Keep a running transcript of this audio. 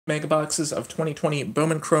mega boxes of 2020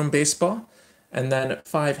 Bowman Chrome Baseball, and then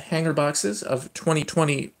 5 hanger boxes of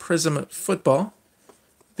 2020 Prizm Football,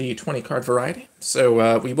 the 20 card variety.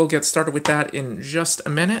 So we will get started with that in just a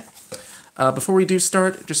minute. Before we do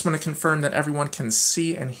start, just want to confirm that everyone can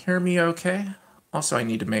see and hear me okay. Also, I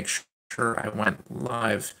need to make sure I went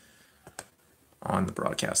live on the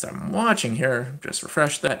broadcast I'm watching here. Just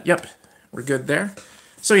refresh that. Yep, we're good there.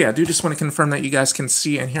 So yeah, I do just want to confirm that you guys can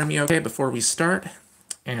see and hear me okay before we start.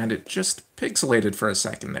 And it just pixelated for a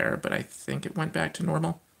second there, but I think it went back to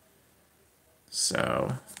normal.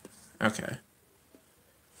 So, okay.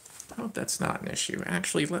 I hope that's not an issue.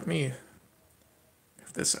 Actually, let me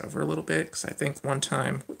move this over a little bit, because I think one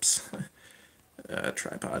time, whoops,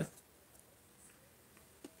 tripod.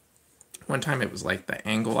 One time it was like the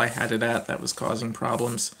angle I had it at that was causing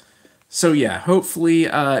problems. So yeah, hopefully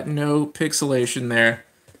no pixelation there.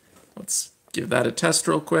 Let's give that a test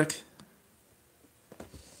real quick.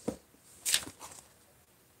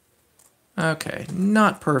 Okay,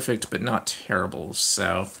 not perfect, but not terrible,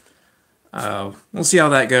 so we'll see how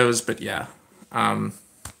that goes, but yeah. Yeah,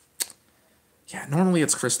 normally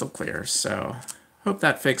it's crystal clear, so hope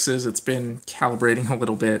that fixes. It's been calibrating a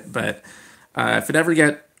little bit, but if it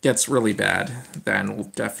ever gets really bad, then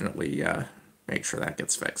we'll definitely make sure that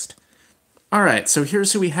gets fixed. All right, so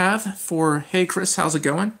here's who we have for Hey Chris, how's it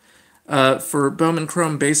going? For Bowman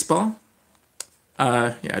Chrome Baseball,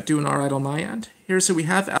 yeah, doing all right on my end. Here's who we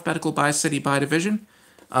have, alphabetical by city by division.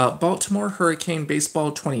 Baltimore Hurricane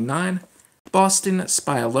Baseball 29, Boston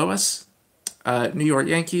Spy Lois, New York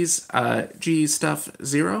Yankees G Stuff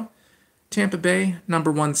 0, Tampa Bay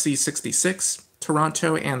number 1 C66,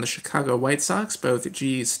 Toronto and the Chicago White Sox both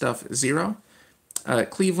G Stuff 0,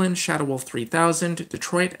 Cleveland Shadow Wolf 3000,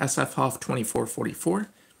 Detroit SF Hoff 2444,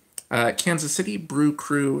 Kansas City Brew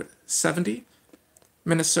Crew 70,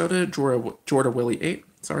 Minnesota Jorda Willie 8,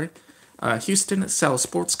 sorry, Houston Sell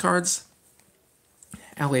Sports Cards,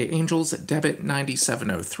 LA Angels Debit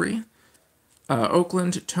 9703,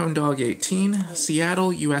 Oakland Tone Dog 18,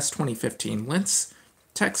 Seattle US 2015 Lintz,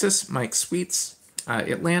 Texas Mike Sweets,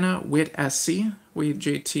 Atlanta Wit SC, Wade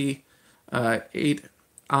JT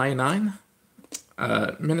 8I9,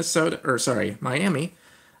 Miami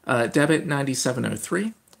Debit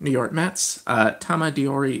 9703, New York Mets Tama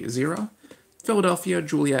Diori 0, Philadelphia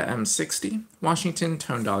Julia M60, Washington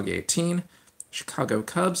Tone Dog 18, Chicago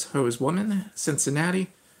Cubs Hose Woman, Cincinnati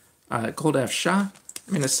Gold F Shah,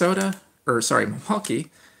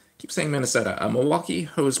 Milwaukee, keep saying Minnesota, Milwaukee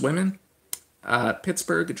Hose Women,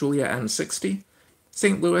 Pittsburgh Julia M60,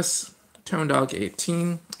 St. Louis Tone Dog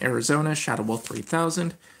 18, Arizona Shadow Wolf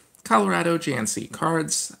 3000, Colorado JNC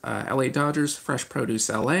Cards, LA Dodgers Fresh Produce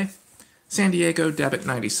LA, San Diego Debit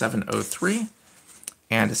 9703,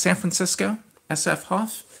 and San Francisco SF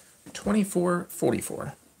Hoff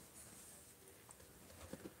 2444.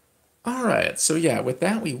 Alright, so yeah, with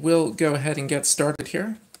that we will go ahead and get started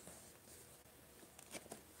here.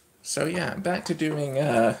 So yeah, back to doing,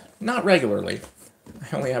 not regularly.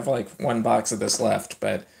 I only have like one box of this left,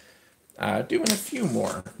 but doing a few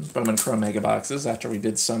more Bowman Chrome Mega boxes after we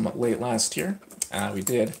did some late last year. We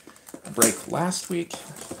did a break last week,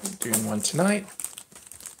 doing one tonight.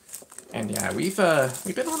 And yeah, we've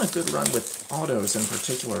been on a good run with autos in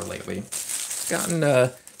particular lately.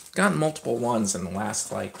 Gotten multiple ones in the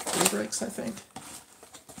last like 3 breaks, I think.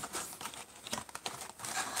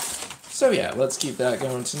 So yeah, let's keep that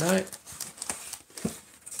going tonight.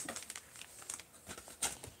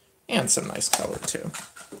 And some nice color too.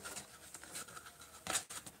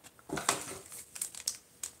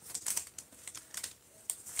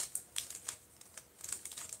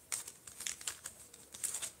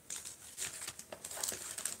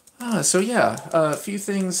 So yeah, a few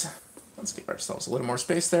things. Let's give ourselves a little more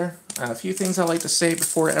space there. A few things I like to say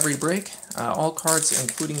before every break. All cards,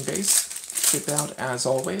 including base, ship out as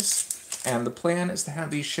always. And the plan is to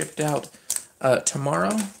have these shipped out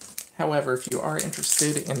tomorrow. However, if you are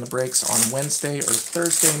interested in the breaks on Wednesday or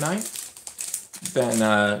Thursday night,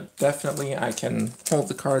 then definitely I can hold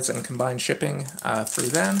the cards and combine shipping through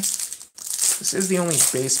then. This is the only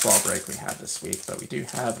baseball break we have this week, but we do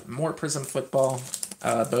have more Prizm football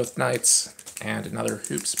both nights and another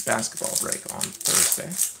Hoops basketball break on Thursday.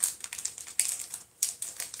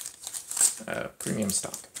 Premium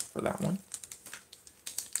stock for that one.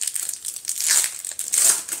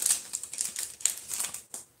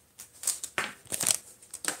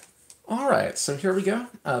 Alright, so here we go.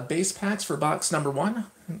 Base packs for box number 1.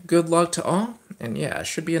 Good luck to all, and yeah, it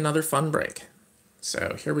should be another fun break.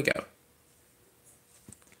 So here we go.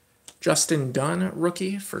 Justin Dunn,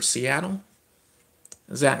 rookie for Seattle.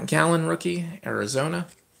 Zach Gallen, rookie, Arizona.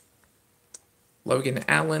 Logan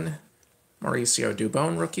Allen, Mauricio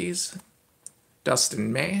Dubon rookies,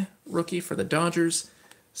 Dustin May, rookie for the Dodgers,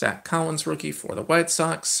 Zach Collins, rookie for the White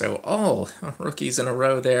Sox, so all rookies in a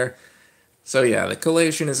row there. So yeah, the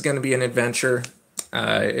collation is going to be an adventure.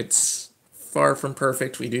 It's far from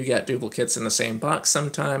perfect. We do get duplicates in the same box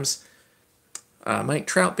sometimes. Mike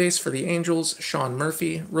Trout base for the Angels, Sean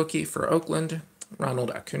Murphy, rookie for Oakland, Ronald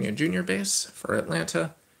Acuna Jr. base for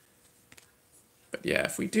Atlanta. But yeah,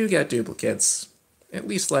 if we do get duplicates, at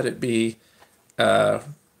least let it be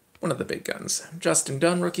one of the big guns. Justin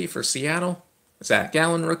Dunn, rookie for Seattle, Zach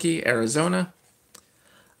Gallen, rookie, Arizona.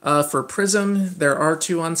 For Prizm, there are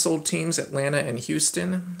 2 unsold teams, Atlanta and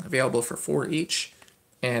Houston, available for 4 each.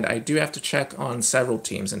 And I do have to check on several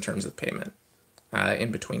teams in terms of payment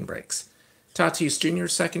in between breaks. Tatis Jr.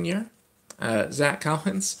 second year. Zach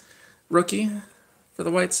Collins, rookie for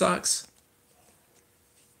the White Sox.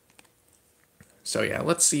 So yeah,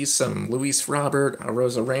 let's see some Luis Robert,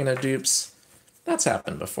 Rosarena dupes. That's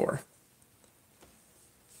happened before.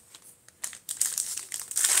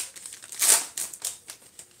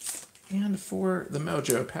 And for the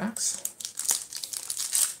Mojo packs,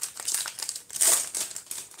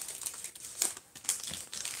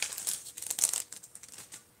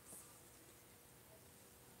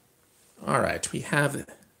 all right, we have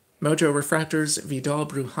Mojo Refractors Vidal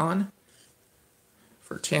Brujan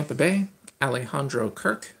for Tampa Bay, Alejandro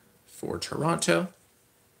Kirk for Toronto,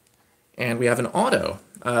 and we have an auto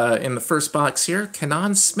in the first box here,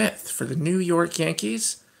 Kenan Smith for the New York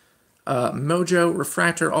Yankees, Mojo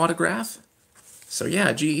Refractor autograph. So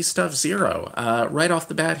yeah, GE Stuff 0. Right off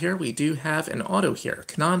the bat here, we do have an auto here,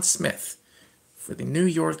 Kenan Smith for the New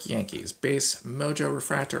York Yankees, base Mojo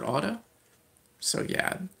Refractor auto. So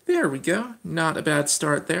yeah, there we go. Not a bad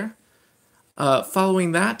start there.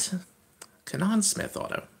 Following that, Kenan Smith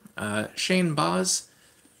auto. Shane Baz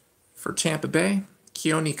for Tampa Bay,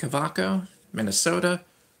 Keone Cavaco, Minnesota,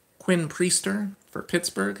 Quinn Priester for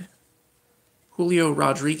Pittsburgh, Julio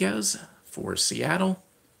Rodriguez for Seattle,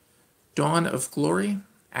 Dawn of Glory,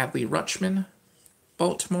 Adley Rutschman,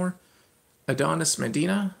 Baltimore, Adonis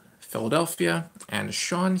Medina, Philadelphia, and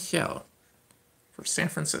Sean Hill for San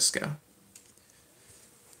Francisco.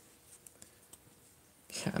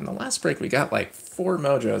 Yeah, in the last break we got like 4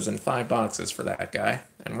 Mojos in 5 boxes for that guy,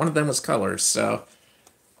 and one of them was colors, so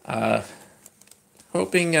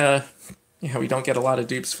hoping we don't get a lot of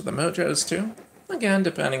dupes for the Mojos too. Again,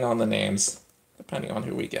 depending on the names, depending on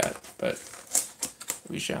who we get, but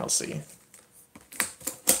we shall see.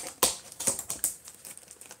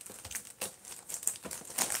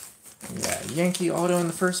 Yeah, Yankee auto in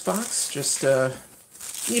the first box. Just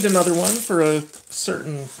need another one for a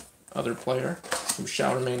certain other player who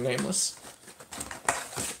shall remain nameless.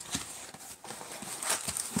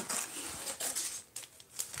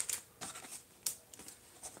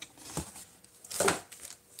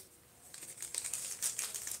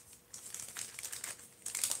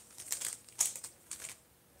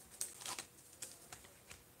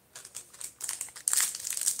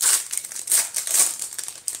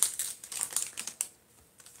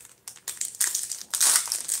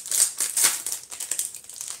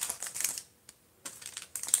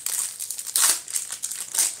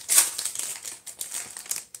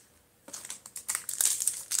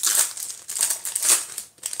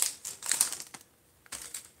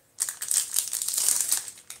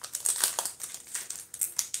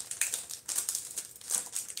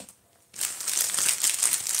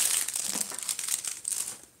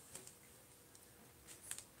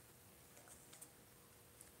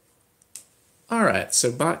 All right,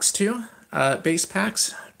 so box 2, base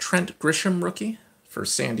packs, Trent Grisham rookie for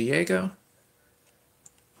San Diego.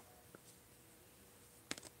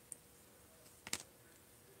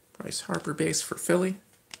 Bryce Harper base for Philly.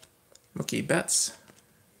 Mookie Betts,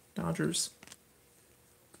 Dodgers.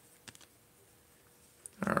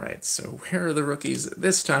 All right, so where are the rookies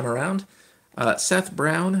this time around? Seth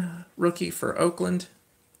Brown, rookie for Oakland.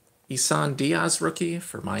 Isan Diaz, rookie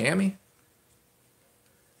for Miami.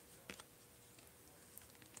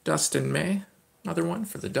 Dustin May, another one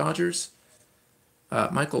for the Dodgers.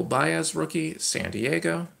 Michael Baez, rookie, San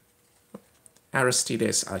Diego.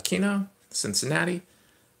 Aristides Aquino, Cincinnati.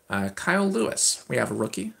 Kyle Lewis, we have a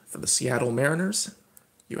rookie for the Seattle Mariners.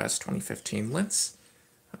 US 2015 Lynx.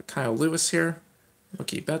 Kyle Lewis here.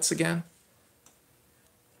 Mookie Betts again.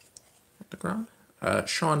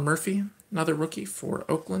 Sean Murphy, another rookie for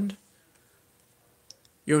Oakland.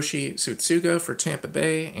 Yoshi Tsutsugo for Tampa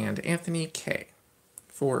Bay, and Anthony Kay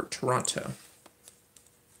for Toronto.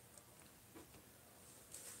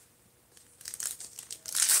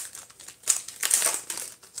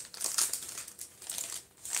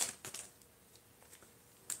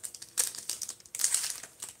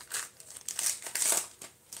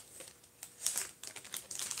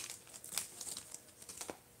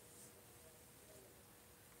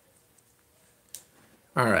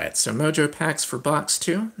 All right, so Mojo packs for box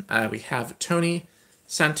 2. We have Tony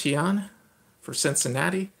Santillan for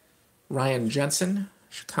Cincinnati, Ryan Jensen,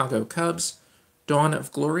 Chicago Cubs, Dawn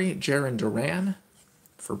of Glory, Jarren Duran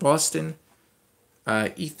for Boston,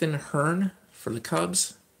 Ethan Hearn for the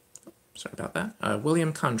Cubs. Sorry about that.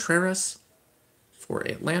 William Contreras for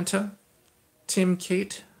Atlanta, Tim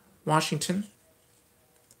Cate, Washington,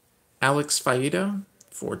 Alex Faedo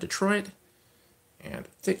for Detroit, and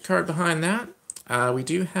thick card behind that. We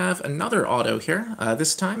do have another auto here.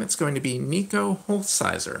 This time it's going to be Nico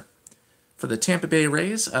Holsizer for the Tampa Bay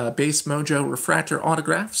Rays, base Mojo refractor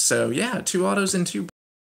autograph. So yeah, 2 autos in 2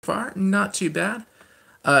 far, not too bad.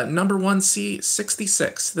 Number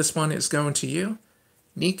 1C66, this one is going to you,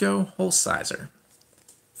 Nico Holsizer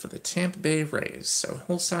for the Tampa Bay Rays. So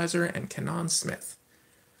Holsizer and Kenan Smith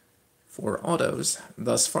for autos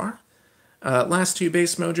thus far. Last 2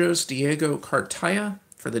 base Mojos, Diego Cartaya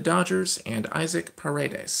for the Dodgers and Isaac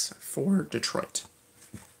Paredes for Detroit.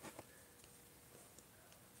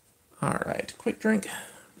 All right, quick drink.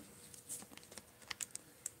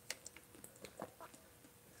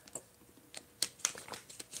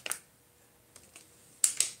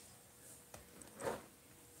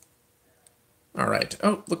 All right.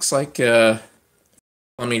 Oh, looks like on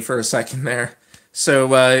me for a second there.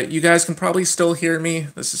 So you guys can probably still hear me.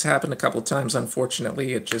 This has happened a couple times,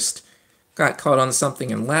 unfortunately. It just got caught on something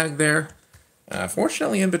and lagged there.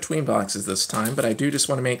 Fortunately in between boxes this time, but I do just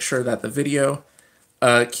want to make sure that the video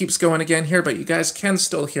keeps going again here, but you guys can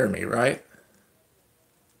still hear me, right?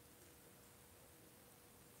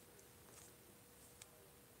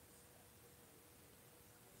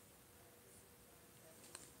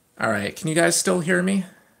 All right, can you guys still hear me?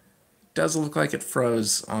 It does look like it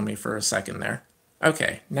froze on me for a second there.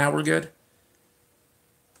 Okay, now we're good.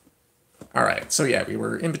 All right, so yeah, we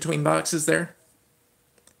were in between boxes there.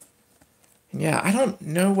 And yeah, I don't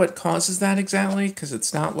know what causes that exactly, because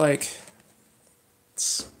it's not like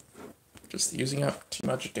it's just using up too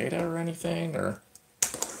much data or anything, or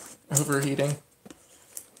overheating.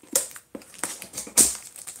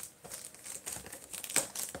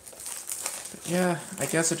 But yeah, I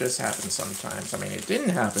guess it just happens sometimes. I mean, it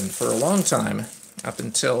didn't happen for a long time, up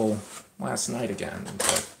until last night again,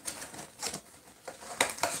 but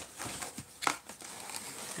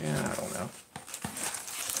yeah, I don't know.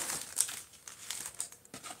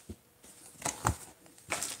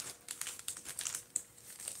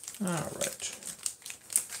 All right.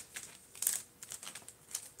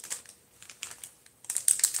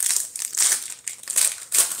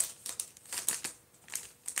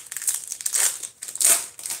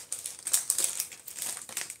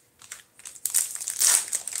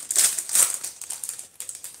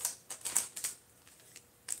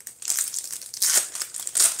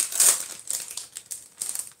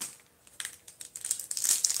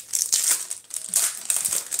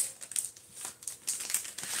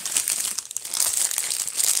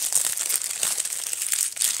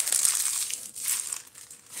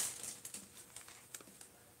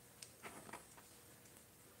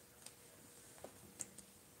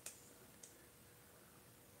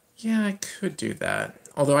 Yeah, I could do that.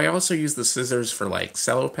 Although I also use the scissors for like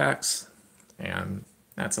cello packs, and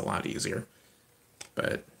that's a lot easier.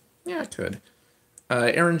 But yeah, I could.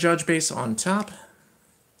 Aaron Judge base on top.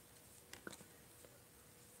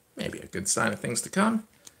 Maybe a good sign of things to come.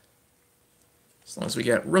 As long as we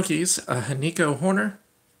get rookies. Nico Horner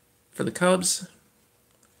for the Cubs.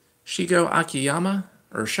 Shogo Akiyama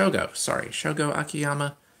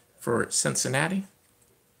for Cincinnati.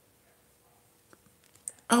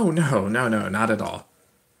 Oh, no, not at all.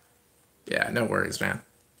 Yeah, no worries, man.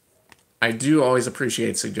 I do always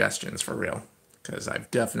appreciate suggestions, for real, because I've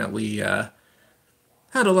definitely had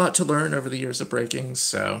a lot to learn over the years of breaking,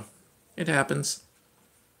 so it happens.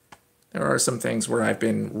 There are some things where I've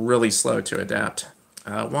been really slow to adapt.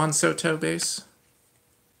 Juan Soto base.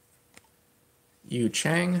 Yu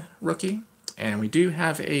Chang rookie. And we do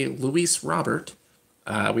have a Luis Robert.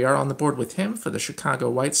 We are on the board with him for the Chicago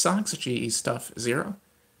White Sox, GE Stuff 0.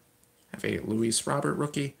 Have a Luis Robert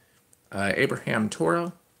rookie. Abraham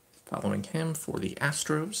Toro following him for the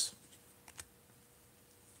Astros.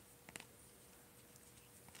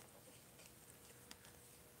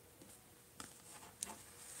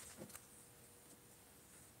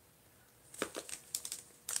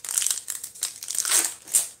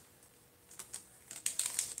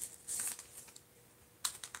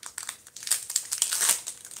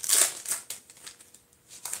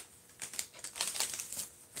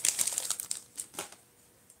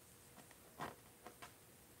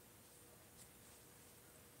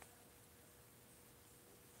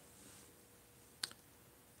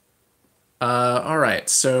 right,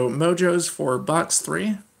 so Mojo's for box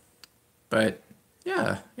 3, but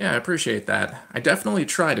yeah, I appreciate that. I definitely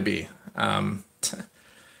try to be.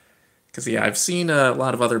 Because, yeah, I've seen a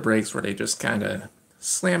lot of other breaks where they just kind of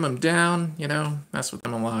slam them down, mess with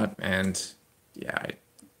them a lot, and yeah, I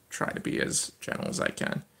try to be as gentle as I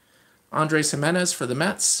can. Andres Jimenez for the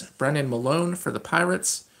Mets, Brennan Malone for the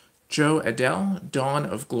Pirates, Joe Adele, Dawn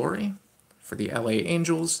of Glory for the LA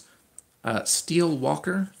Angels, Steele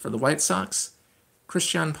Walker for the White Sox,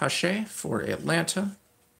 Christian Pache for Atlanta,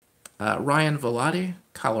 Ryan Velade,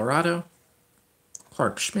 Colorado,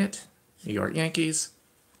 Clark Schmidt, New York Yankees,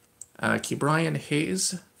 Ke'Bryan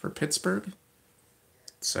Hayes for Pittsburgh.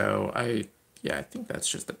 So I think that's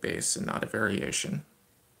just the base and not a variation.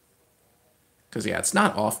 Because, yeah, it's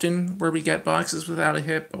not often where we get boxes without a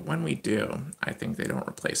hit, but when we do, I think they don't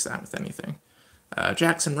replace that with anything.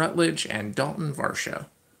 Jackson Rutledge and Dalton Varsho.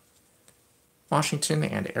 Washington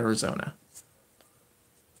and Arizona.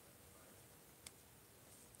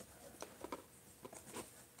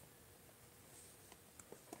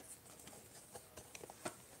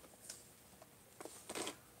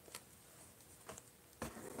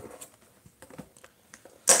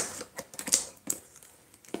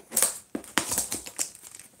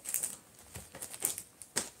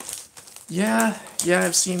 Yeah,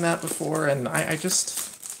 I've seen that before, and I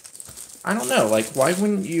don't know, like, why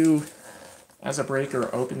wouldn't you, as a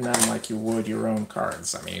breaker, open them like you would your own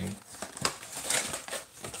cards? I mean,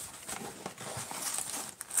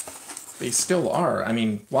 they still are. I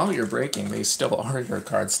mean, while you're breaking, they still are your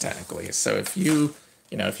cards technically. So if you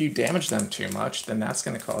damage them too much, then that's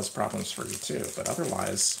going to cause problems for you too. But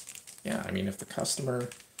otherwise, yeah, I mean, if the customer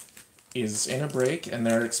is in a break and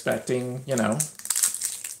they're expecting,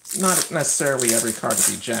 not necessarily every card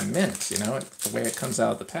to be gem mint, the way it comes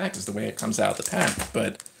out of the pack is the way it comes out of the pack,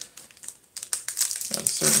 but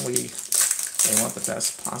certainly they want the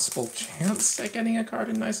best possible chance at getting a card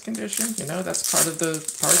in nice condition. That's part of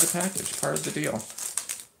the package, part of the deal.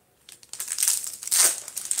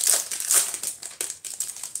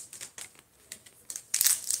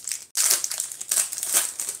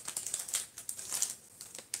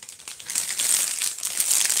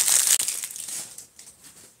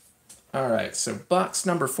 Alright, so box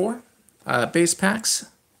number 4, base packs.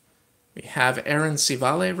 We have Aaron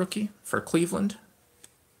Civale, rookie, for Cleveland.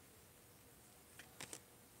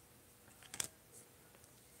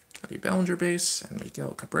 Cody Bellinger base, and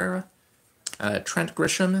Miguel Cabrera. Trent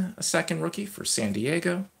Grisham, a second rookie, for San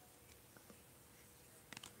Diego.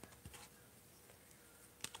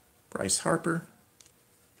 Bryce Harper.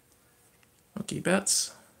 Mookie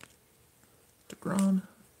Betts. DeGrom.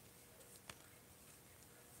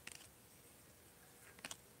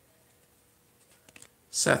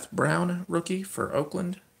 Seth Brown, rookie, for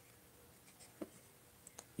Oakland.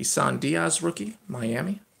 Isan Diaz, rookie,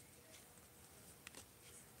 Miami.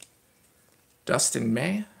 Dustin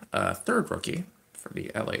May, third rookie, for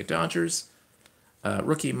the LA Dodgers.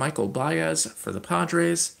 Rookie Michael Baez for the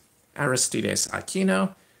Padres. Aristides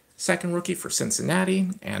Aquino, second rookie for Cincinnati.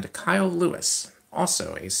 And Kyle Lewis,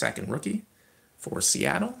 also a second rookie for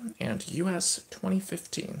Seattle and US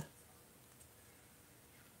 2015.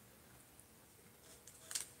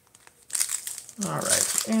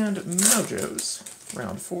 Alright, and Mojo's,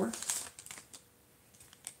 round 4.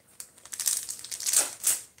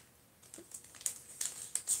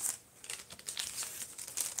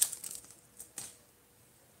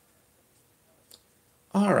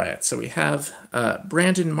 Alright, so we have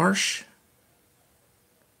Brandon Marsh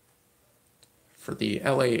for the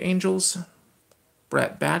LA Angels,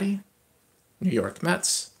 Brett Batty, New York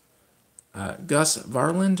Mets, Gus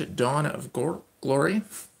Varland, Dawn of Glory,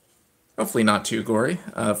 hopefully not too gory,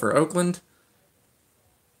 for Oakland.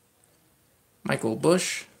 Michael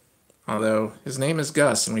Bush, although his name is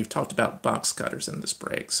Gus, and we've talked about box cutters in this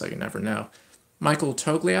break, so you never know. Michael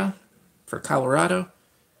Toglia for Colorado.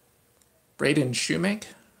 Braden Shumake,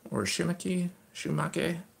 or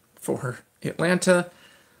Shumake, for Atlanta.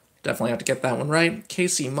 Definitely have to get that one right.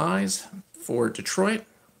 Casey Mize for Detroit.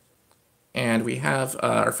 And we have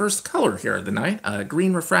our first color here of the night,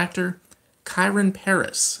 Green Refractor, Kyron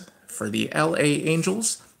Paris for the LA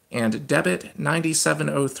Angels, and Debit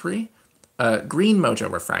 9703, Green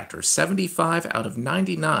Mojo Refractor, 75 out of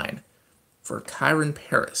 99 for Kyron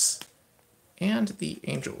Paris and the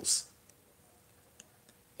Angels.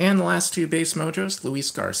 And the last two base mojos, Luis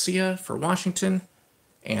Garcia for Washington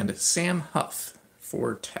and Sam Huff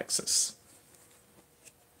for Texas.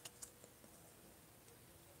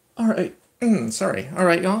 All right, sorry. All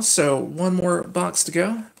right, y'all, so one more box to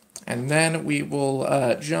go. And then we will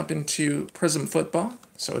jump into Prizm football.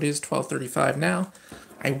 So it is 12:35 now.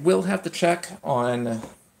 I will have to check on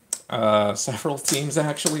several teams,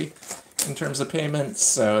 actually, in terms of payments,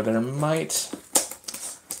 so there might...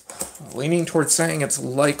 Leaning towards saying it's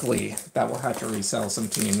likely that we'll have to resell some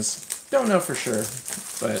teams. Don't know for sure,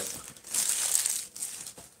 but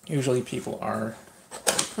usually people are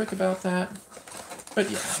pretty quick about that. But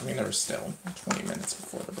yeah, I mean, there was still 20 minutes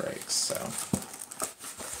before the break, so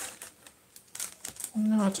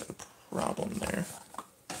not a problem there.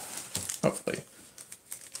 Hopefully.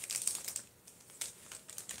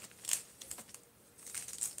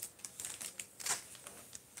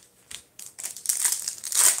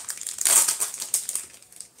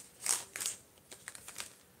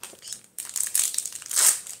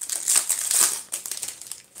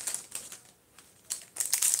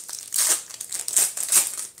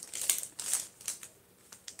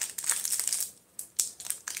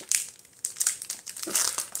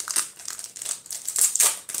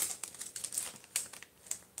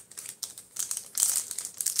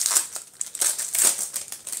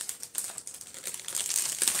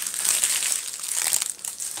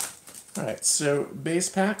 Alright, so base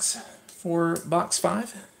packs for box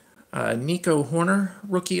 5. Nico Horner,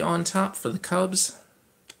 rookie on top for the Cubs.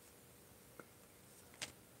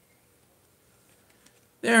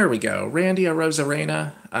 There we go, Randy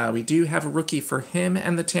Arozarena. We do have a rookie for him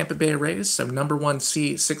and the Tampa Bay Rays, so number 1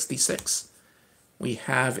 C66. We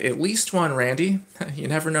have at least one Randy. You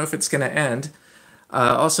never know if it's going to end.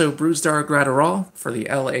 Also, Brusdar Graterol for the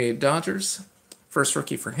LA Dodgers. First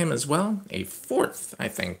rookie for him as well. A 4th, I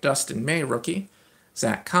think, Dustin May rookie.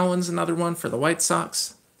 Zach Collins, another one for the White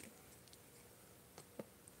Sox.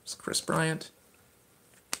 It's Chris Bryant.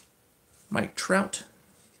 Mike Trout.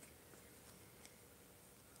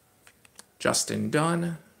 Justin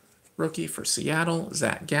Dunn, rookie for Seattle.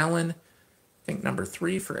 Zach Gallen, I think number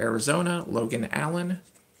 3 for Arizona. Logan Allen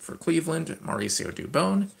for Cleveland. Mauricio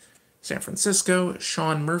Dubon. San Francisco,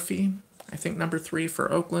 Sean Murphy, I think number 3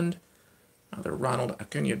 for Oakland. Another Ronald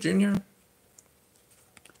Acuna Jr. A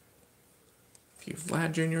few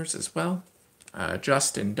Vlad Jr.'s as well.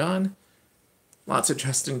 Justin Dunn. Lots of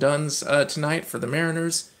Justin Dunns tonight for the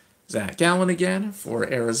Mariners. Zach Gallen again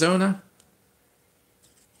for Arizona.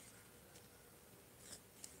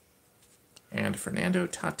 And Fernando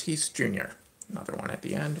Tatis Jr. Another one at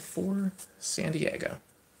the end for San Diego.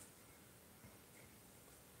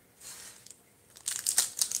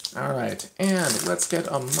 All right, and let's get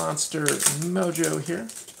a Monster Mojo here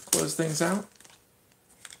to close things out.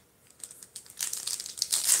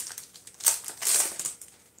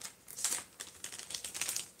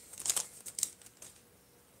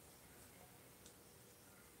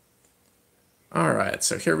 All right,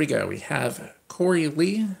 so here we go. We have Corey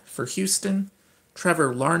Lee for Houston,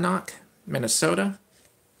 Trevor Larnach, Minnesota.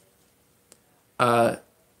 For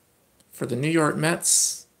the New York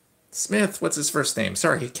Mets, Smith, what's his first name?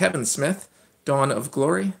 Sorry, Kevin Smith, Dawn of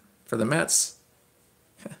Glory for the Mets.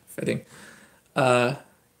 Fitting.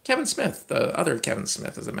 Kevin Smith, the other Kevin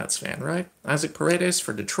Smith is a Mets fan, right? Isaac Paredes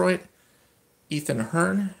for Detroit. Ethan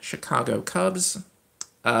Hearn, Chicago Cubs.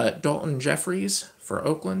 Dalton Jeffries for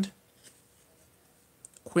Oakland.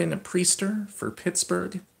 Quinn Priester for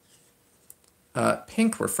Pittsburgh.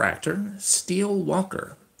 Pink Refractor, Steele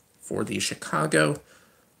Walker for the Chicago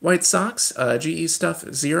White Sox. GE Stuff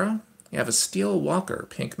 0. You have a Steele Walker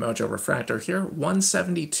Pink Mojo Refractor here.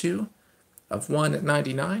 172 of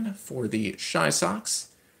 199 for the Chi Sox.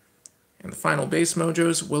 And the final base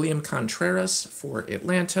mojos, William Contreras for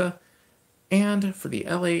Atlanta. And for the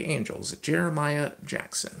LA Angels, Jeremiah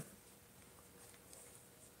Jackson.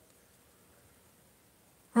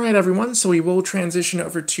 All right, everyone, so we will transition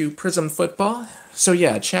over to Prizm Football. So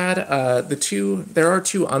yeah, Chad, there are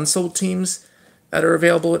 2 unsold teams that are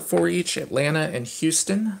available at 4 each, Atlanta and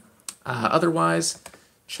Houston. Otherwise,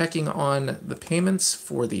 checking on the payments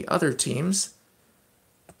for the other teams.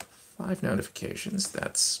 5 notifications,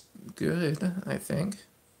 that's good, I think.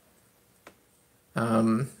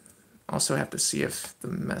 Also have to see if the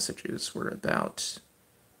messages were about...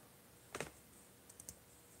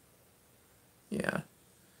 Yeah.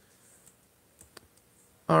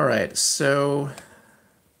 All right, so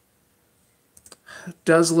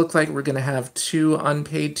does look like we're going to have 2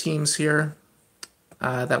 unpaid teams here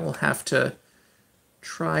that we'll have to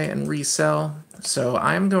try and resell. So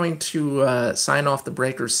I'm going to sign off the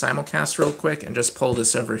Breakers simulcast real quick and just pull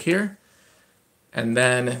this over here and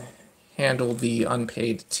then handle the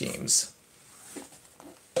unpaid teams.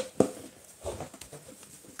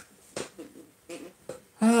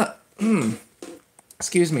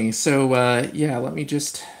 Excuse me. So, yeah, let me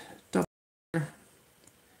just double check.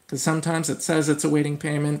 Because sometimes it says it's awaiting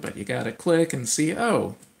payment, but you gotta click and see,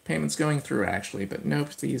 oh, Payment's going through, actually, but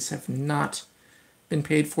nope, these have not been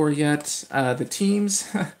paid for yet. The teams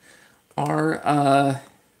are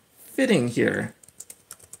fitting here.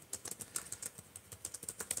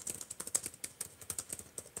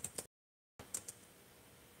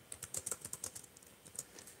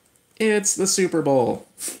 It's the Super Bowl.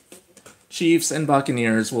 Chiefs and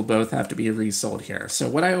Buccaneers will both have to be resold here. So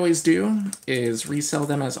what I always do is resell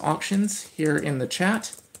them as auctions here in the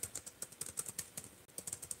chat.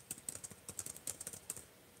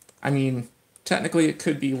 I mean, technically it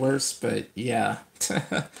could be worse, but yeah.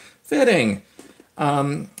 Fitting.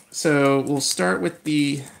 So we'll start with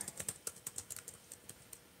the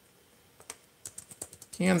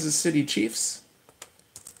Kansas City Chiefs.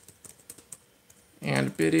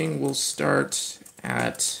 And bidding will start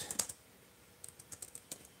at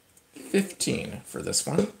 15 for this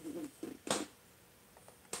one.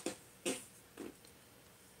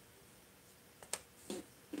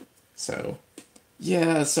 So,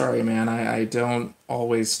 yeah, sorry, man. I don't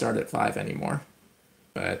always start at 5 anymore.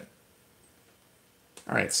 But,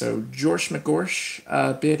 all right, so George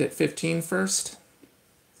McGorsh bid at 15 first.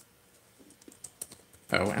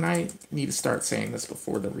 Oh, and I need to start saying this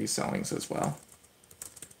before the resellings as well.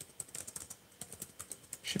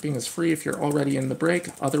 Shipping is free if you're already in the break.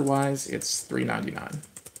 Otherwise, it's $3.99.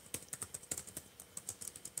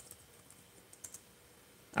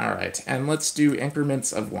 All right, and let's do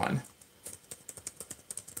increments of 1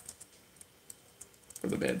 for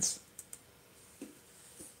the bids.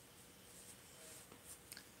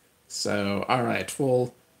 So, all right,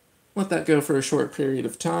 we'll let that go for a short period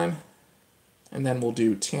of time, and then we'll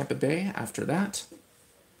do Tampa Bay after that.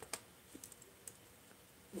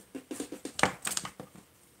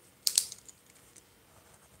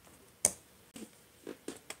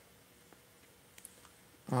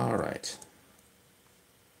 All right.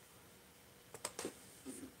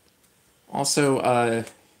 Also,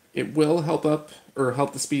 it will help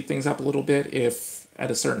to speed things up a little bit if at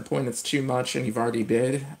a certain point it's too much and you've already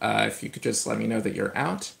bid. If you could just let me know that you're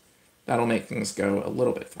out, that'll make things go a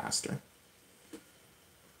little bit faster.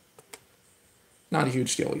 Not a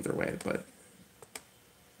huge deal either way, but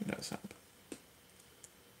it does help.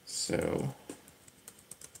 So,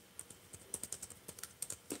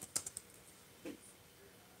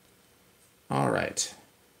 all right.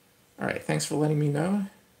 All right, thanks for letting me know.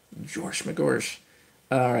 George McGorsh.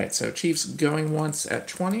 All right, so Chiefs going once at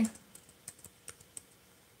 20.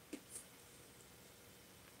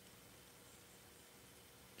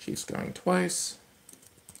 Chiefs going twice.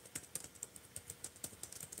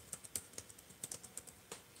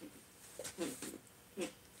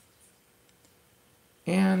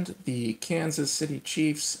 And the Kansas City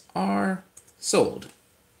Chiefs are sold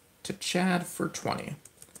to Chad for 20.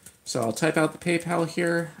 So I'll type out the PayPal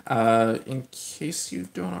here in case you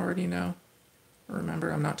don't already know.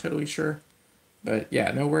 Remember, I'm not totally sure. But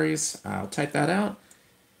yeah, no worries. I'll type that out.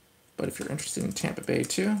 But if you're interested in Tampa Bay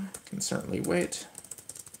too, you can certainly wait.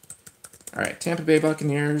 All right, Tampa Bay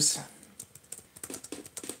Buccaneers.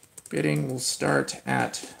 Bidding will start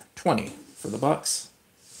at 20 for the Bucs.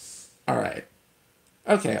 All right.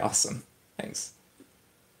 Okay, awesome. Thanks.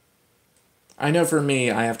 I know for me,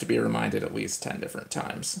 I have to be reminded at least 10 different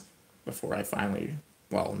times before I finally,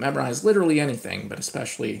 well, memorize literally anything, but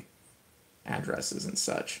especially addresses and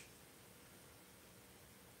such.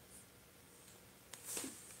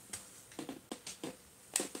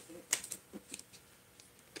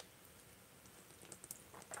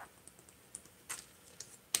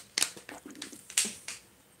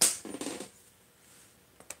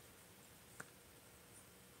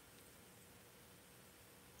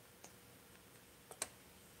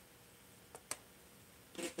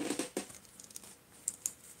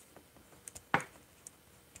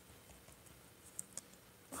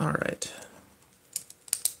 All right.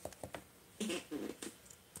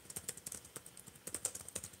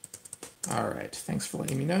 All right, thanks for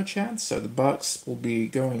letting me know, Chad. So the Bucs will be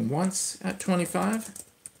going once at 25.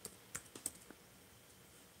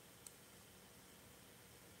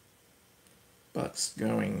 Bucs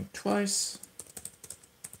going twice.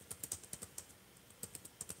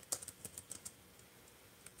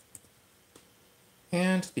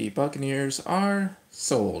 And the Buccaneers are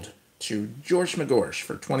sold to George McGorsh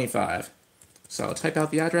for 25. So I'll type out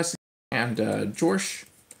the address. And George,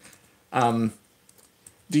 do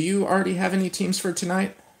you already have any teams for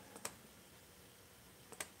tonight?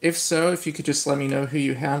 If so, if you could just let me know who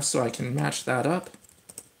you have so I can match that up.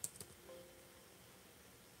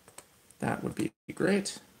 That would be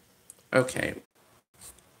great. Okay.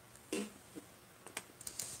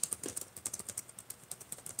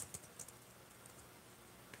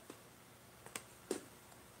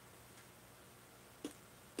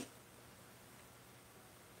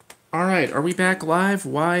 All right, are we back live?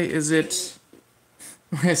 Why is it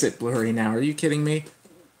blurry now? Are you kidding me?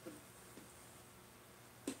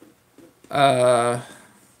 Okay,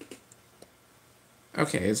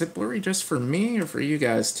 is it blurry just for me or for you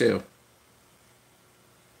guys too?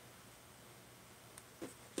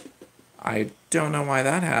 I don't know why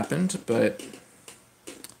that happened, but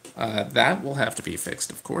that will have to be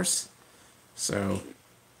fixed, of course. So,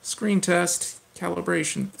 screen test,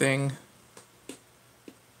 calibration thing.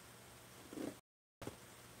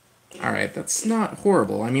 Alright, that's not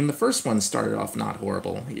horrible. I mean, the first one started off not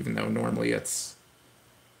horrible, even though normally it's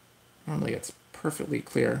perfectly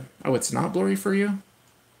clear. Oh, it's not blurry for you?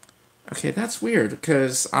 Okay, that's weird,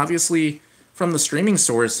 because obviously from the streaming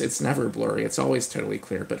source, it's never blurry. It's always totally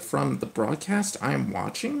clear. But from the broadcast I'm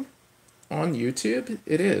watching on YouTube,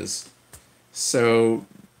 it is. So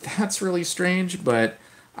that's really strange, but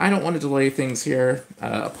I don't want to delay things here.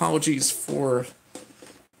 Apologies for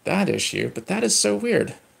that issue, but that is so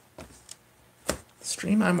weird. The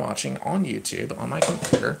stream I'm watching on YouTube on my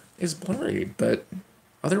computer is blurry, but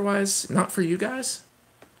otherwise not for you guys?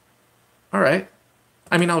 All right.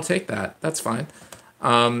 I mean, I'll take that. That's fine.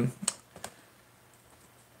 I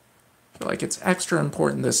feel like it's extra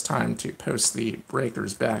important this time to post the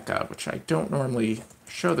breakers back up, which I don't normally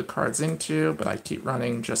show the cards into, but I keep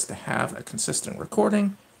running just to have a consistent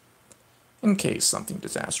recording in case something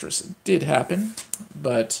disastrous did happen.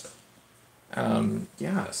 But,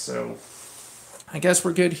 yeah, so I guess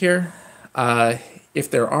we're good here.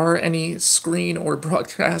 If there are any screen or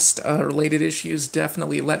broadcast related issues,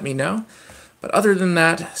 definitely let me know. But other than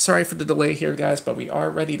that, sorry for the delay here, guys, but we are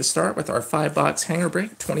ready to start with our 5-box hanger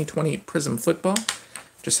break 2020 Prizm football.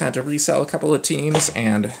 Just had to resell a couple of teams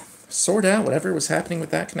and sort out whatever was happening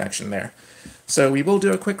with that connection there. So we will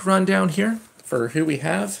do a quick rundown here for who we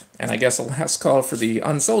have, and I guess a last call for the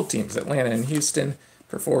unsold teams, Atlanta and Houston,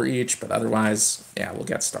 for 4 each, but otherwise, yeah, we'll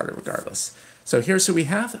get started regardless. So here's who we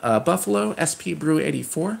have. Buffalo, SP Brew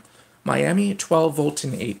 84, Miami, 12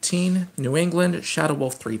 Volton 18, New England, Shadow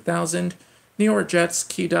Wolf 3000, New York Jets,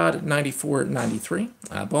 Keydod 9493,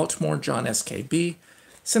 Baltimore, John SKB,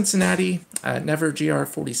 Cincinnati, Never GR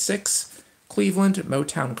 46, Cleveland,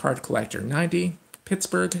 Motown Card Collector 90,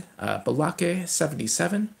 Pittsburgh, Balake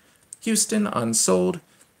 77, Houston, Unsold,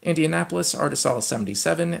 Indianapolis, Artisol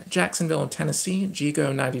 77, Jacksonville, Tennessee,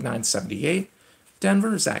 Gigo 9978,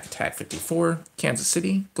 Denver, Zack Attack 54, Kansas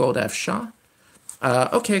City, Gold F. Shaw.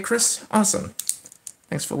 Okay, Chris, awesome.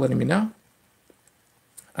 Thanks for letting me know.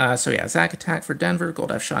 So yeah, Zack Attack for Denver,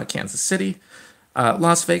 Gold F. Shaw, Kansas City.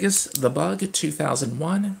 Las Vegas, The Bug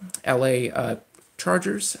 2001, LA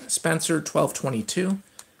Chargers, Spencer 1222,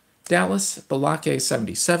 Dallas, Balake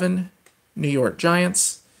 77, New York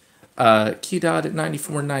Giants, Keydod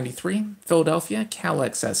 9493, Philadelphia, Cal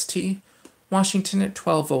XST, Washington at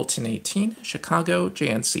 12 Volton 18, Chicago,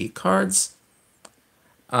 JNC Cards,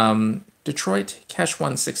 Detroit, Kesh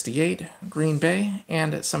 168, Green Bay,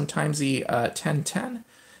 and sometimes the 1010,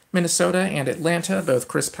 Minnesota and Atlanta, both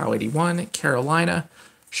Chris Pow 81, Carolina,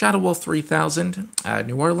 Shadow Wolf 3000,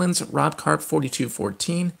 New Orleans, Rob Carp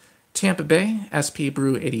 4214, Tampa Bay, SP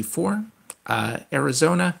Brew 84,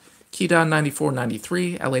 Arizona, Keydon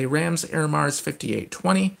 9493, LA Rams, Air Mars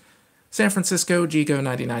 5820, San Francisco, Gigo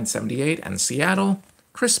 9978, and Seattle,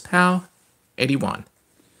 Chris Pow 81.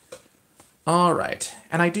 All right,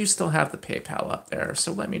 and I do still have the PayPal up there,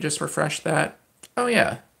 so let me just refresh that. Oh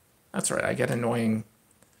yeah, that's right, I get annoying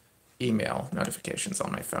email notifications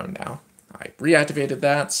on my phone now. I reactivated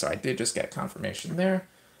that, so I did just get confirmation there.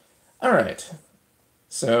 All right,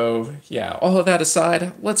 so yeah, all of that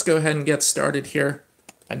aside, let's go ahead and get started here.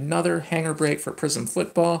 Another hanger break for Prizm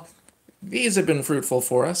football. These have been fruitful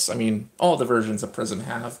for us. I mean, all the versions of Prizm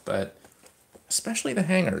have, but especially the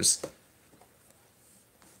hangers.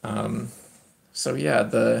 So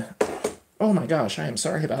yeah, oh my gosh, I am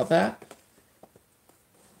sorry about that.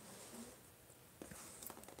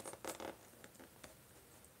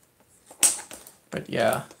 But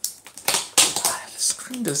yeah, the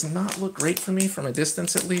screen does not look great for me from a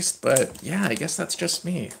distance at least, but yeah, I guess that's just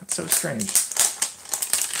me. It's so strange.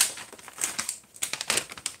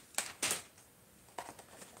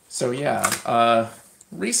 So yeah,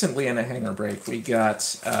 recently in a hanger break, we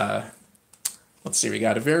got, let's see, we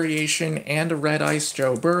got a variation and a red ice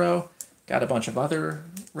Joe Burrow. Got a bunch of other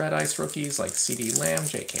red ice rookies like CeeDee Lamb,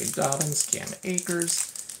 J.K. Dobbins, Cam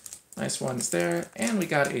Akers. Nice ones there. And we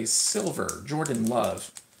got a silver Jordan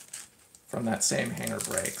Love from that same hanger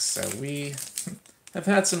break. So we have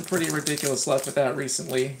had some pretty ridiculous luck with that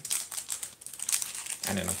recently.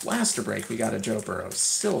 And in a blaster break, we got a Joe Burrow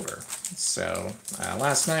silver. So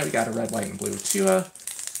last night we got a red, white, and blue Tua.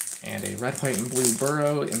 And a red, white, and blue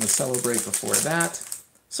Burrow in the cello break before that.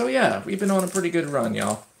 So yeah, we've been on a pretty good run,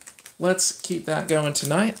 y'all. Let's keep that going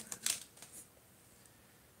tonight.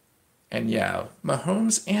 And yeah,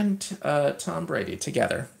 Mahomes and Tom Brady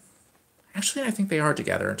together. Actually, I think they are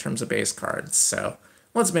together in terms of base cards, so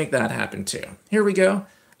let's make that happen too. Here we go.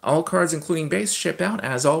 All cards, including base, ship out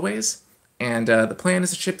as always. And the plan is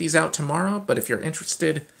to ship these out tomorrow, but if you're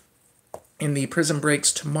interested in the Prizm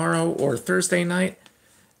breaks tomorrow or Thursday night,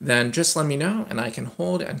 then just let me know and I can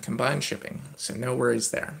hold and combine shipping. So no worries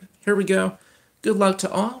there. Here we go. Good luck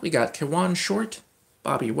to all. We got Kawan Short,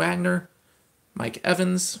 Bobby Wagner, Mike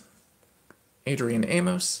Evans, Adrian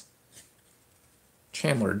Amos,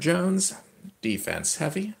 Chandler Jones, defense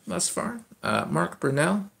heavy thus far, Mark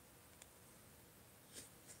Brunell,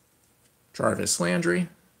 Jarvis Landry,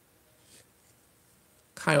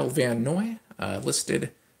 Kyle Van Noy,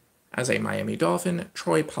 listed as a Miami Dolphin,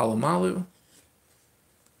 Troy Polamalu,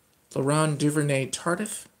 Laurent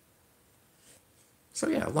Duvernay-Tardif. So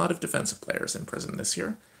yeah, a lot of defensive players in Prizm this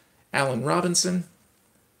year. Allen Robinson,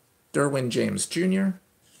 Derwin James Jr.,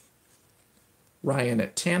 Ryan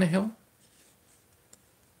Tannehill,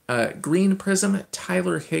 Green Prizm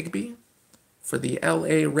Tyler Higbee for the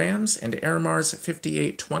LA Rams and Air Mars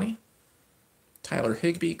 5820. Tyler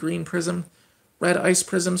Higbee, Green Prizm. Red Ice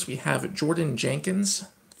Prizms, we have Jordan Jenkins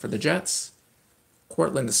for the Jets,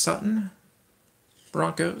 Cortland Sutton,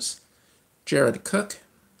 Broncos, Jared Cook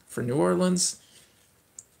for New Orleans,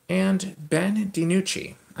 and Ben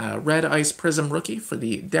DiNucci, Red Ice Prizm rookie for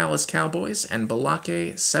the Dallas Cowboys, and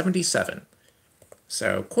Balake 77.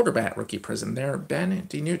 So quarterback rookie Prizm there, Ben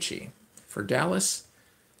DiNucci for Dallas.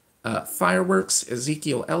 Fireworks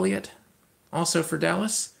Ezekiel Elliott, also for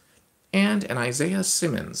Dallas, and an Isaiah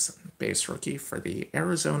Simmons base rookie for the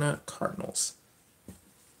Arizona Cardinals.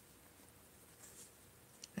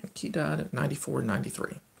 And Keydod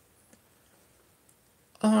 94-93.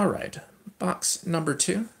 All right, box number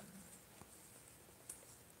 2.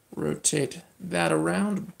 Rotate that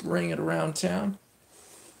around, bring it around town.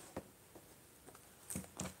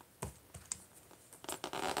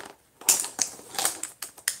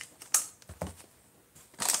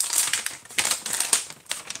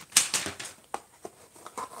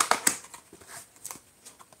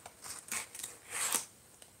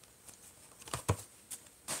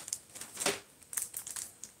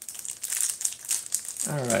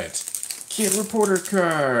 All right, Kid Reporter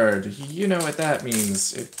card. You know what that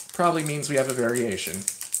means. It probably means we have a variation.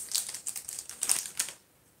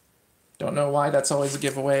 Don't know why that's always a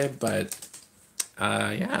giveaway, but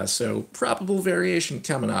yeah, so probable variation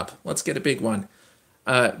coming up. Let's get a big one.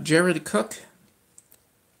 Jared Cook,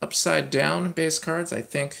 upside down base cards, I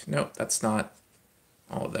think. Nope, that's not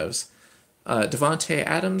all of those. Devontae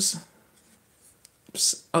Adams,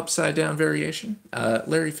 upside down variation.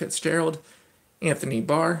 Larry Fitzgerald, Anthony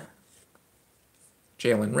Barr,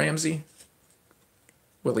 Jalen Ramsey,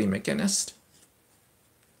 Willie McGinnis,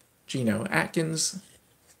 Geno Atkins,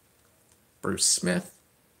 Bruce Smith,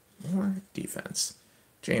 more defense,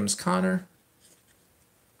 James Conner,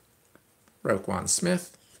 Roquan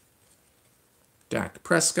Smith, Dak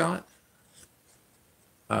Prescott,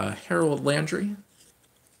 Harold Landry,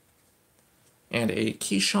 and a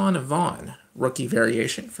Keyshawn Vaughn rookie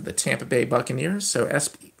variation for the Tampa Bay Buccaneers. So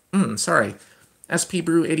SP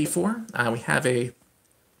Brew 84. We have a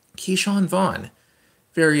Keyshawn Vaughn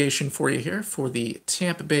variation for you here for the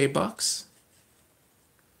Tampa Bay Bucks.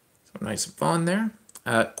 So nice Vaughn there.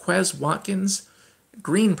 Quez Watkins,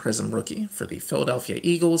 Green Prizm rookie for the Philadelphia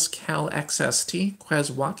Eagles. Cal XST,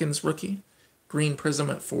 Quez Watkins rookie, Green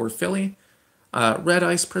Prizm for Philly. Red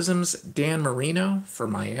Ice Prizms, Dan Marino for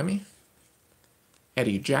Miami.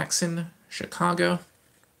 Eddie Jackson, Chicago.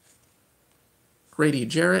 Grady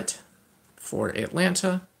Jarrett for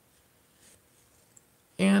Atlanta.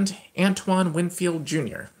 And Antoine Winfield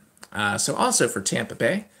Jr. So also for Tampa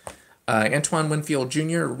Bay, Antoine Winfield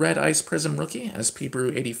Jr., Red Ice Prizm rookie, SP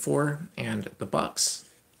Brew 84, and the Bucks.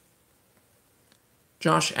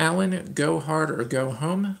 Josh Allen, Go Hard or Go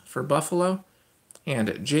Home for Buffalo, and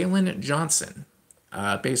Jalen Johnson,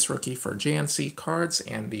 base rookie for JNC Cards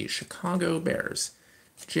and the Chicago Bears.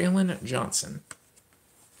 Jalen Johnson.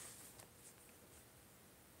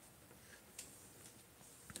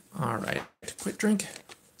 All right, quick drink.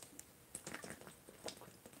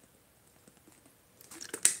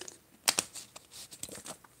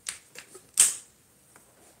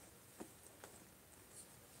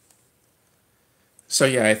 So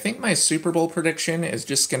yeah, I think my Super Bowl prediction is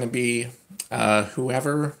just going to be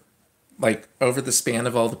whoever, like over the span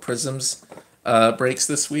of all the Prizms breaks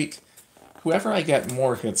this week, whoever I get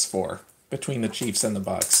more hits for between the Chiefs and the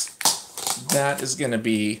Bucks, that is going to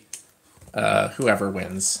be whoever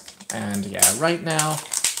wins. And yeah, right now,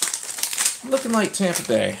 looking like Tampa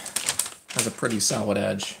Bay has a pretty solid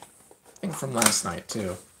edge. I think from last night,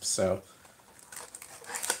 too. So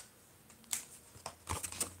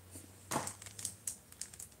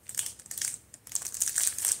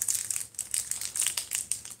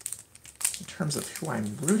in terms of who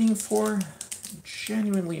I'm rooting for, I'm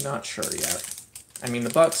genuinely not sure yet. I mean, the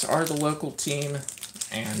Bucks are the local team,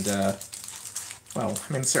 and, well,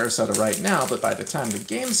 I'm in Sarasota right now, but by the time the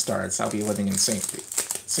game starts, I'll be living in St. Pete.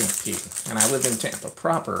 And I lived in Tampa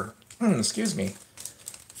proper, excuse me,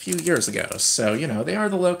 a few years ago. So, you know, they are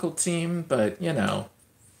the local team, but, you know,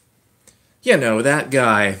 that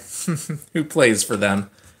guy who plays for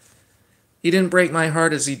them. He didn't break my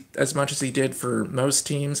heart as much as he did for most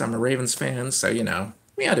teams. I'm a Ravens fan, so, you know,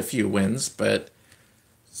 we had a few wins, but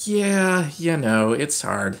yeah, you know, it's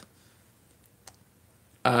hard.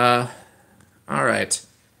 Alright.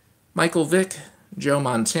 Michael Vick, Joe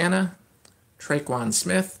Montana, Traquan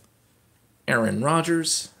Smith, Aaron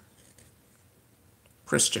Rodgers,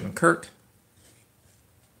 Christian Kirk,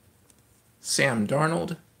 Sam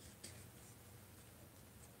Darnold,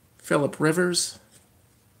 Phillip Rivers.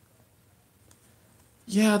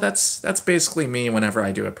 Yeah, that's basically me whenever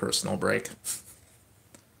I do a personal break.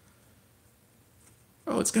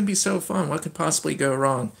 Oh, it's going to be so fun. What could possibly go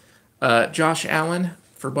wrong? Josh Allen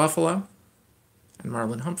for Buffalo and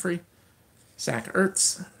Marlon Humphrey. Zach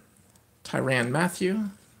Ertz. Tyrann Mathieu.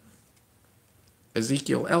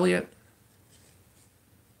 Ezekiel Elliott.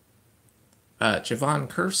 Javon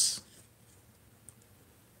Curse.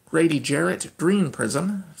 Grady Jarrett, Green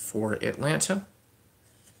Prizm for Atlanta.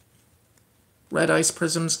 Red Ice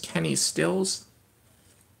Prisms, Kenny Stills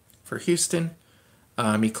for Houston.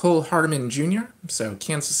 Mecole Hardman Jr., so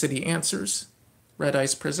Kansas City Answers. Red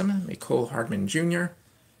Ice Prizm, Mecole Hardman Jr.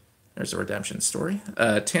 There's a redemption story.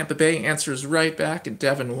 Tampa Bay answers right back,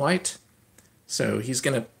 Devin White. So he's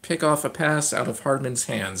going to pick off a pass out of Hardman's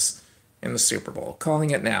hands in the Super Bowl. Calling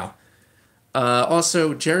it now.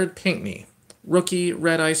 Also, Jared Pinkney, rookie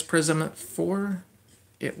Red Ice Prizm for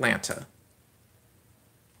Atlanta.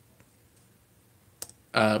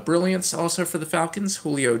 Brilliance also for the Falcons,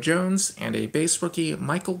 Julio Jones, and a base rookie,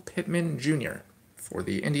 Michael Pittman Jr. for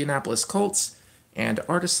the Indianapolis Colts, and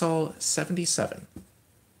Artisol 77.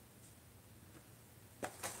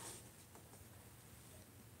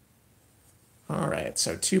 Alright,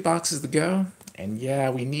 so 2 boxes to go, and yeah,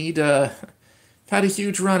 we need, had a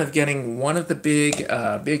huge run of getting one of the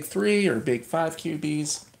big 3 or big 5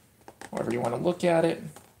 QBs, however you want to look at it.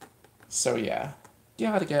 So yeah,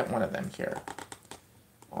 gotta get one of them here.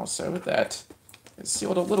 Also, that is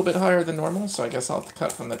sealed a little bit higher than normal, so I guess I'll have to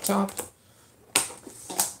cut from the top.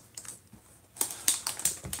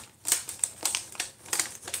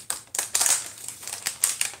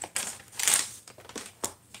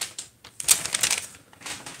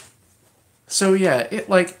 So yeah,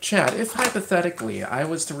 Chad, if hypothetically I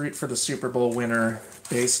was to root for the Super Bowl winner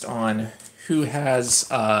based on who has,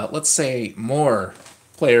 let's say, more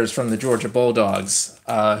players from the Georgia Bulldogs,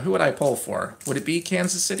 who would I pull for? Would it be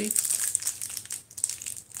Kansas City?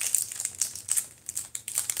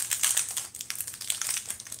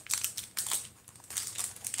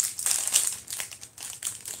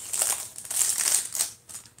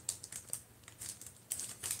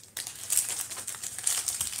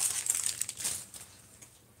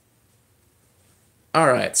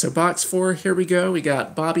 Alright, so box 4, here we go. We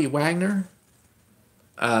got Bobby Wagner,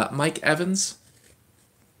 Mike Evans,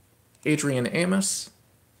 Adrian Amos,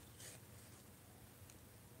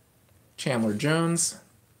 Chandler Jones,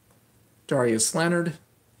 Darius Leonard,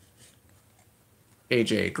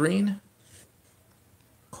 AJ Green,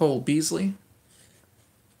 Cole Beasley,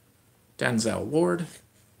 Denzel Ward,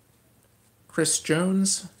 Chris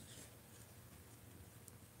Jones,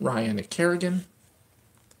 Ryan Kerrigan,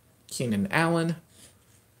 Keenan Allen,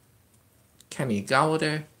 Kenny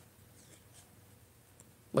Galladay,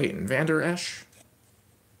 Leighton Vander Esch,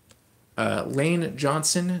 Lane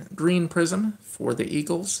Johnson, Green Prizm for the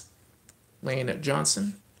Eagles, Lane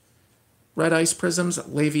Johnson, Red Ice Prisms,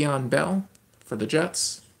 Le'Veon Bell for the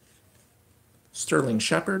Jets, Sterling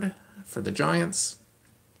Shepard for the Giants,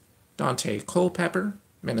 Dante Culpepper,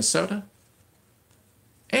 Minnesota,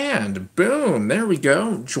 and boom, there we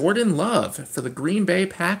go, Jordan Love for the Green Bay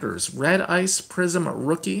Packers, Red Ice Prizm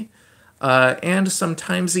rookie, and some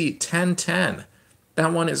Timesy 1010.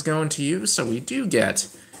 That one is going to you, so we do get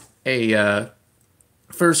a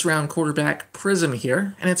first-round quarterback Prizm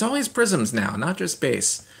here, and it's always Prizms now, not just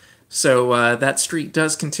base. So that streak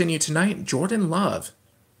does continue tonight. Jordan Love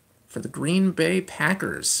for the Green Bay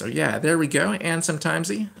Packers. So yeah, there we go, and some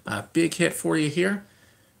Timesy. A big hit for you here.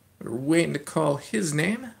 We're waiting to call his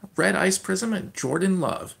name. Red Ice Prizm, Jordan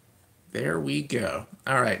Love. There we go.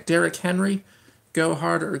 All right, Derrick Henry, go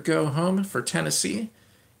hard or go home for Tennessee.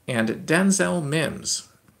 And Denzel Mims,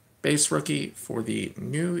 base rookie for the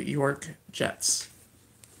New York Jets.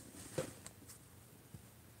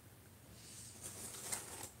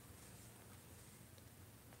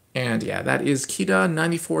 And yeah, that is Kita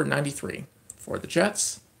 94-93 for the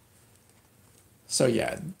Jets. So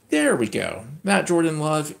yeah, there we go. That Jordan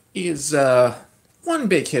Love is one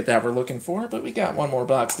big hit that we're looking for, but we got one more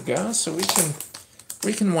box to go, so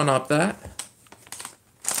we can one-up that.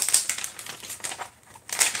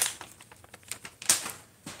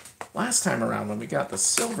 Last time around when we got the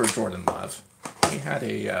silver Jordan Love, we had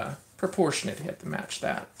a proportionate hit to match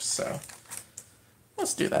that, so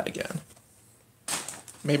let's do that again.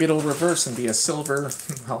 Maybe it'll reverse and be a silver,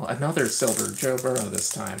 well, another silver Joe Burrow this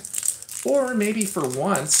time. Or maybe for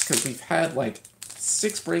once, because we've had like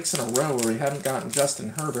 6 breaks in a row where we haven't gotten Justin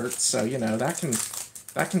Herbert, so, you know, that can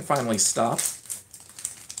finally stop.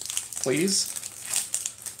 Please.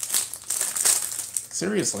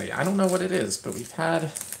 Seriously, I don't know what it is, but we've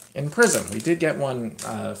had, in Prizm, we did get one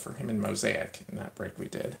for him in Mosaic in that break we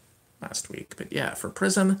did last week. But yeah, for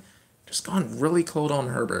Prizm, just gone really cold on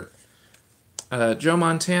Herbert. Joe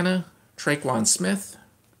Montana, Traquan Smith,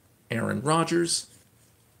 Aaron Rodgers,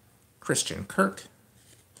 Christian Kirk,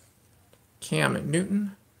 Cam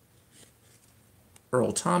Newton,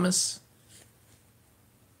 Earl Thomas,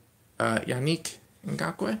 Yannick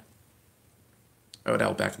Ngakoue,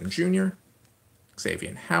 Odell Beckham Jr.,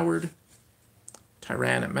 Xavier Howard,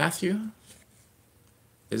 Tyrann Mathieu,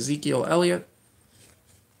 Ezekiel Elliott,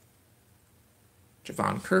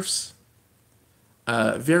 Javon Curse,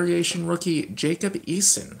 variation rookie Jacob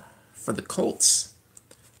Eason for the Colts.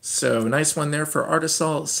 So nice one there for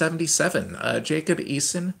Artisol 77. Jacob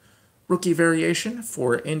Eason, rookie variation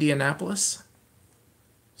for Indianapolis.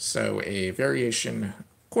 So a variation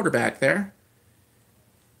quarterback there.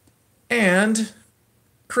 And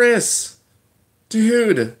Chris,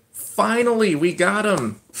 dude, finally we got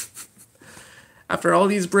him. After all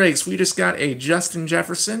these breaks, we just got a Justin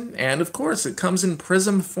Jefferson, and of course it comes in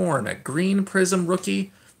Prizm form, a green Prizm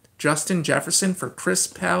rookie, Justin Jefferson for Chris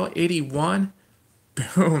Powell 81.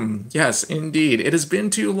 Boom. Yes, indeed. It has been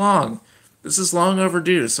too long. This is long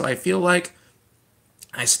overdue, so I feel like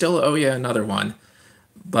I still owe you another one.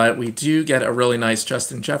 But we do get a really nice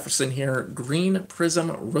Justin Jefferson here, green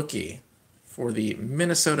Prizm rookie for the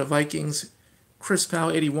Minnesota Vikings. Chris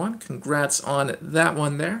Powell 81. Congrats on that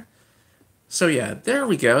one there. So yeah, there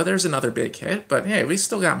we go. There's another big hit. But hey, we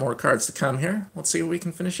still got more cards to come here. Let's see what we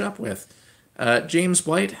can finish up with. James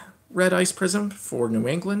White, Red Ice Prizm for New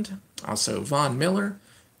England. Also Von Miller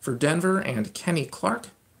for Denver and Kenny Clark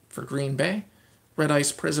for Green Bay. Red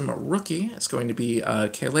Ice Prizm rookie is going to be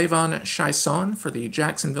K'Lavon Chaisson for the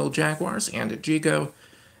Jacksonville Jaguars and Jigo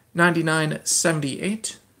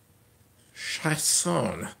 9978.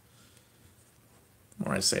 Chaisson. The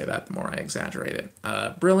more I say that, the more I exaggerate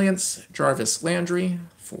it. Brilliance, Jarvis Landry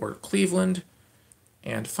for Cleveland.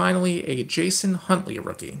 And finally, a Jason Huntley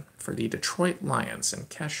rookie for the Detroit Lions and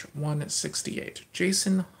Kesh 168.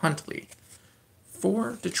 Jason Huntley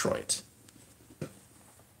for Detroit.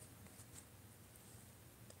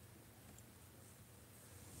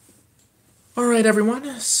 Alright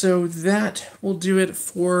everyone, so that will do it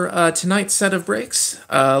for tonight's set of breaks.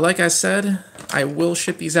 Like I said, I will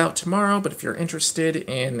ship these out tomorrow, but if you're interested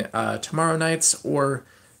in tomorrow night's or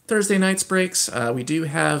Thursday night's breaks, we do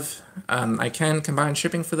have, I can combine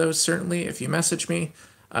shipping for those certainly if you message me.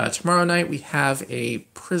 Tomorrow night we have a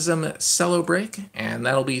Prizm Cello break, and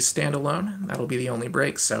that'll be standalone. That'll be the only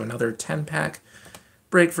break, so another 10-pack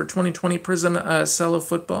break for 2020 Prizm Cello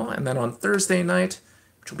football. And then on Thursday night,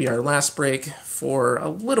 which will be our last break for a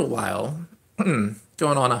little while, going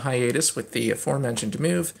on a hiatus with the aforementioned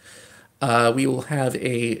move, we will have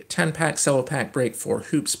a 10-pack Cello Pack break for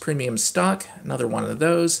Hoops Premium Stock, another one of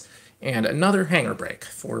those, and another hanger break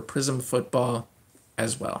for Prizm Football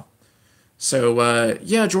as well. So,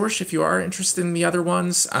 yeah, George, if you are interested in the other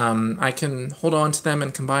ones, I can hold on to them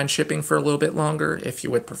and combine shipping for a little bit longer if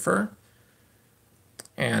you would prefer.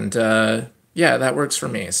 And, yeah, that works for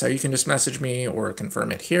me. So you can just message me or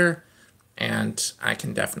confirm it here, and I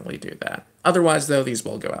can definitely do that. Otherwise, though, these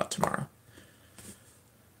will go out tomorrow.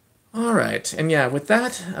 All right, and yeah, with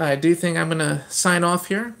that, I do think I'm going to sign off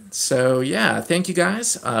here. So yeah, thank you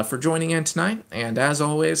guys for joining in tonight, and as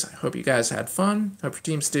always, I hope you guys had fun, hope your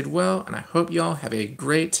teams did well, and I hope y'all have a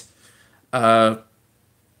great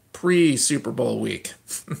pre-Super Bowl week.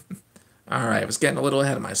 All right, I was getting a little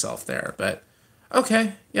ahead of myself there, but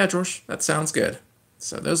okay, yeah, George, that sounds good.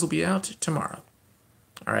 So those will be out tomorrow.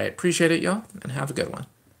 All right, appreciate it, y'all, and have a good one.